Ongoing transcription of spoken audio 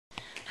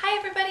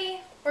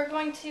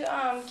going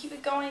to keep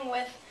it going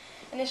with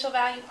initial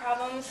value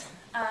problems.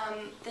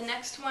 The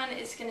next one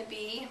is going to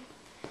be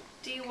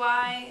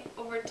dy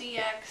over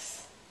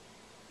dx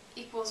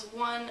equals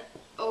 1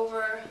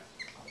 over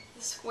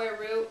the square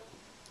root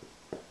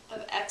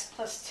of x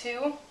plus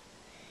 2.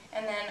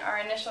 And then our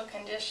initial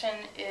condition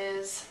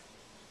is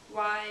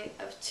y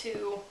of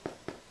 2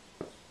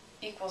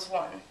 equals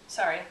 1.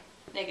 Sorry,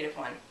 negative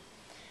 1.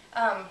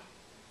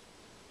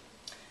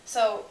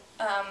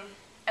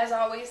 As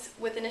always,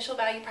 with initial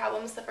value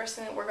problems, the first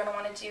thing that we're going to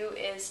want to do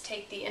is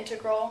take the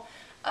integral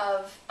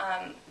of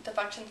the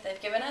functions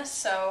they've given us.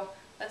 So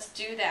let's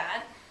do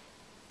that.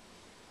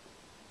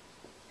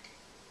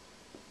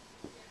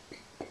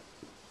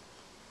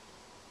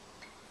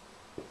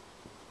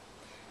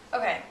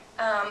 Okay,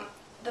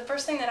 the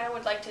first thing that I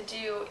would like to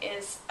do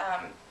is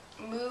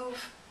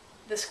move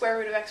the square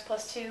root of x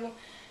plus 2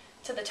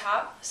 to the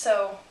top.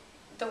 So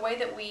the way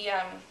that we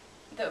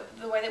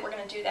the way that we're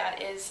going to do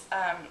that is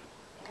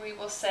we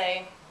will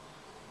say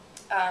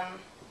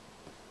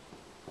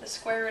the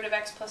square root of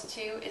x plus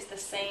 2 is the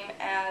same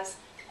as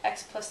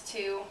x plus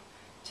 2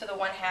 to the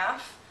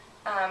 1/2.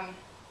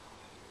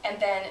 And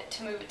then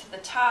to move it to the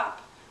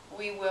top,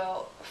 we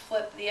will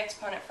flip the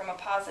exponent from a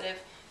positive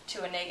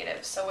to a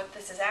negative. So what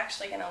this is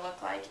actually going to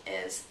look like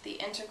is the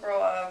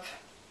integral of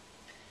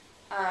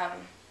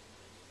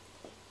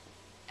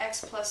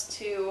x plus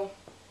 2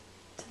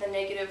 to the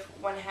negative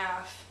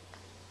 1/2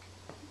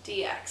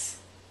 dx.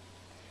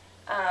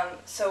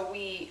 So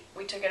we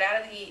took it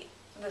out of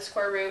the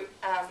square root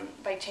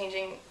by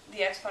changing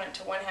the exponent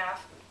to 1/2.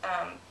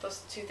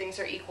 Those two things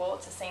are equal,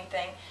 it's the same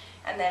thing.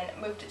 And then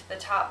moved it to the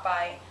top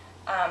by,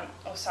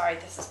 oh sorry,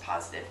 this is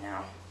positive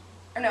now.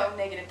 Or no,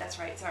 negative, that's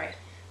right, sorry.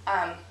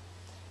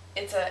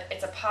 It's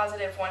a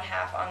positive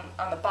 1/2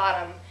 on the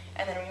bottom,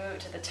 and then we move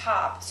it to the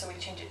top, so we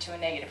change it to a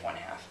negative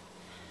 1/2.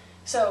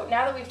 So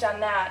now that we've done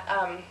that,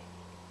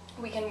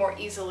 we can more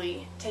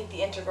easily take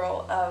the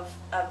integral of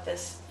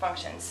this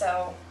function.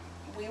 So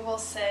we will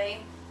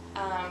say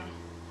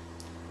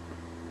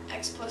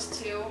x plus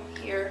 2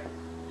 here,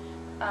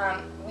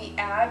 we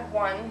add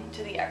 1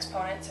 to the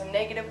exponent, so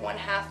negative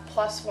 1/2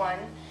 plus 1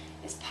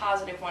 is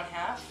positive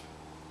 1/2.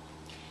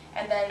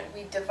 And then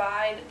we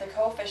divide the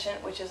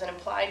coefficient, which is an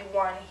implied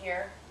 1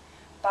 here,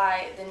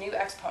 by the new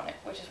exponent,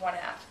 which is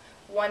 1/2.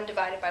 1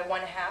 divided by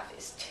 1/2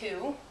 is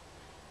 2,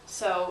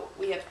 so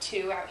we have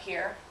 2 out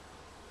here.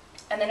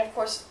 And then, of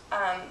course,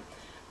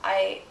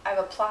 I've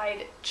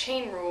applied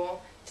chain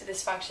rule to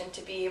this function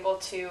to be able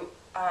to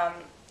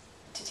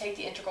take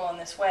the integral in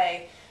this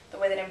way. The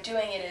way that I'm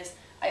doing it is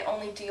I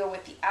only deal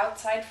with the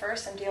outside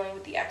first. I'm dealing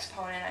with the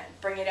exponent. I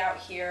bring it out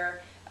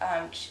here,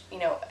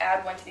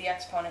 add 1 to the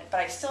exponent, but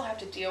I still have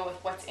to deal with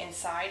what's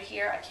inside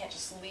here. I can't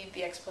just leave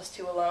the x plus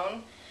 2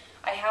 alone.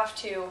 I have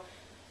to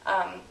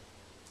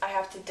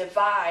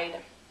divide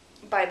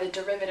by the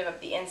derivative of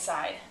the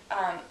inside.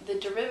 The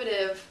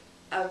derivative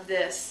of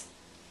this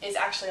is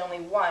actually only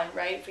 1,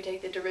 right? If we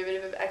take the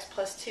derivative of x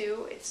plus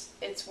 2,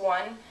 it's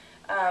 1.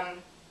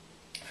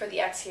 For the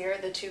x here,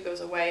 the 2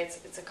 goes away.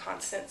 It's a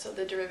constant, so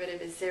the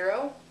derivative is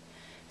 0.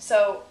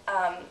 So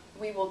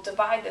we will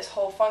divide this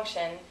whole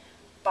function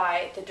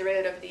by the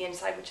derivative of the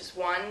inside, which is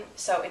 1.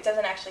 So it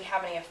doesn't actually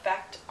have any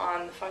effect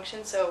on the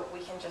function, so we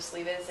can just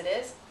leave it as it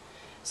is.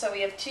 So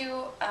we have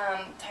 2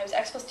 times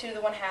x plus 2 to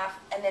the 1/2,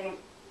 and then,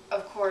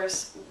 of course,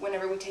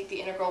 whenever we take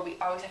the integral, we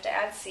always have to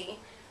add c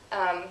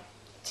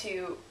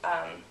to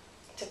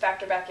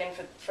factor back in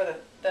for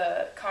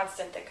the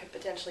constant that could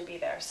potentially be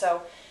there.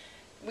 So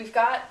we've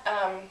got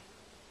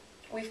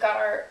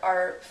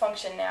our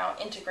function now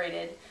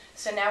integrated.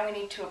 So now we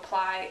need to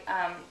apply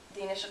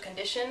the initial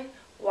condition,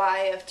 y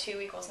of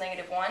 2 equals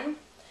negative 1.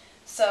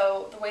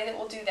 So the way that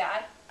we'll do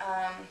that,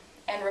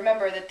 and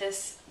remember that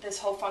this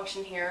whole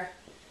function here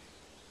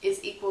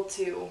is equal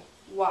to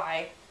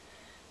y.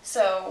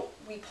 So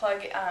we plug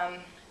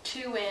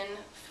 2 in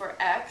for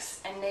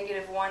x and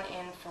negative 1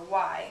 in for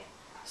y.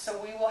 So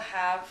we will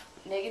have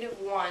negative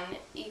 1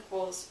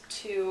 equals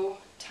 2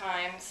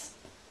 times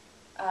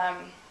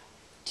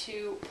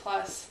 2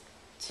 plus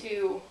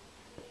 2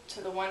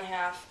 to the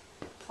 1/2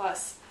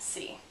 plus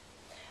c.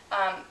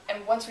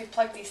 And once we've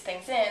plugged these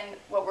things in,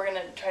 what we're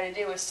going to try to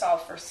do is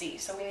solve for c.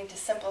 So we need to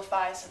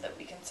simplify so that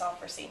we can solve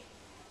for c.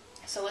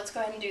 So let's go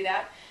ahead and do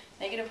that.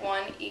 Negative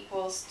 1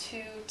 equals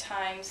 2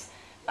 times,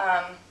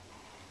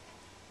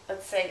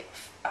 let's say,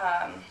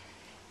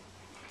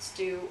 let's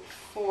do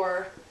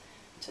 4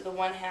 to the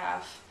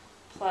 1/2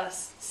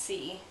 plus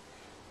c.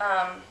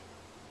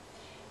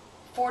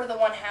 4 to the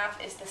 1/2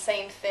 is the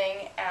same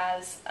thing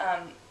as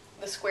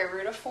the square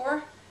root of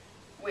 4.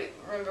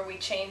 Remember, we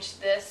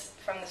changed this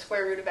from the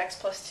square root of x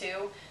plus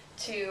 2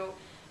 to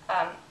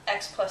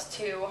x plus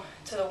 2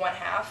 to the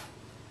 1/2.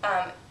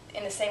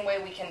 In the same way,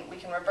 we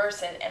can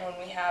reverse it, and when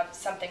we have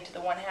something to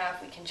the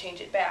 1/2, we can change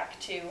it back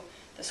to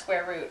the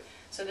square root.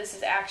 So this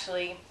is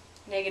actually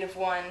negative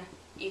 1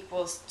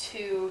 equals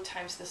 2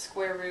 times the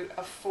square root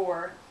of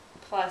 4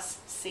 plus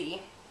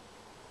c.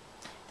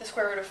 The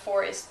square root of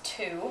 4 is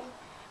 2,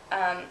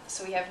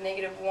 so we have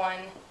negative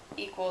 1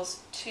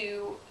 equals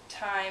 2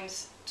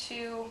 times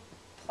 2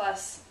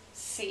 plus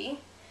c.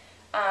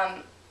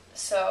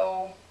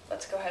 So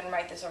let's go ahead and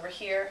write this over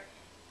here.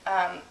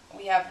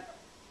 We have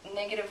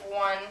negative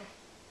 1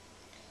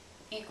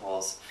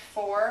 equals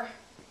 4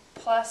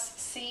 plus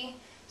c.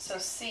 So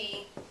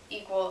c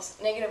equals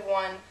negative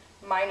 1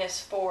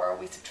 minus 4.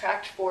 We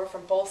subtract 4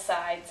 from both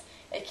sides.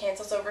 It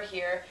cancels over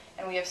here,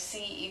 and we have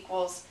c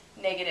equals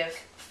negative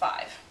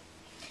 5.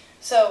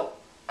 So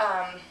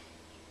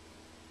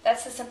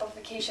that's the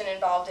simplification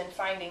involved in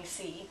finding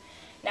c.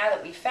 Now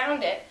that we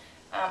found it,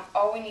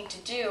 all we need to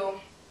do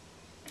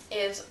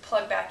is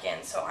plug back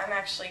in. So I'm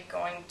actually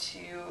going to,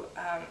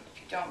 if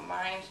you don't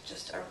mind,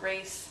 just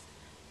erase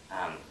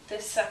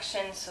this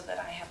section so that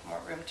I have more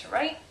room to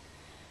write.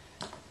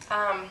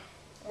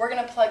 We're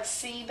going to plug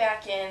c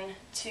back in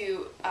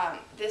to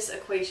this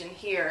equation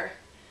here,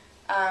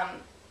 and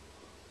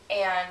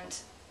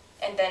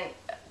then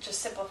just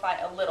simplify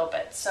a little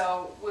bit.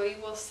 So we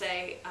will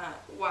say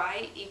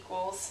y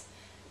equals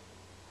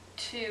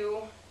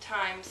 2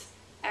 times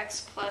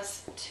x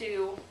plus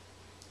 2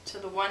 to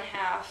the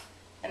 1/2,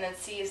 and then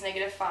c is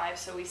negative 5,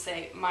 so we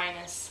say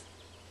minus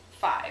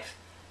 5.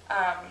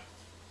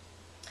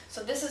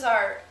 So this is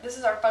our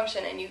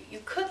function, and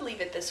you could leave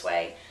it this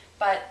way,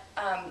 but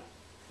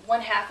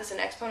 1/2 as an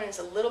exponent is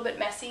a little bit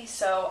messy,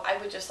 so I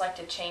would just like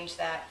to change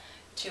that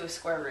to a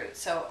square root.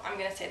 So I'm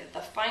going to say that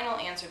the final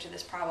answer to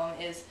this problem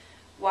is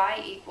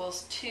y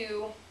equals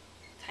 2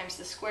 times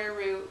the square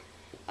root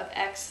of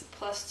x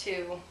plus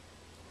 2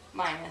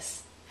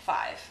 minus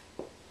 5.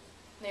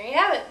 There you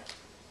have it.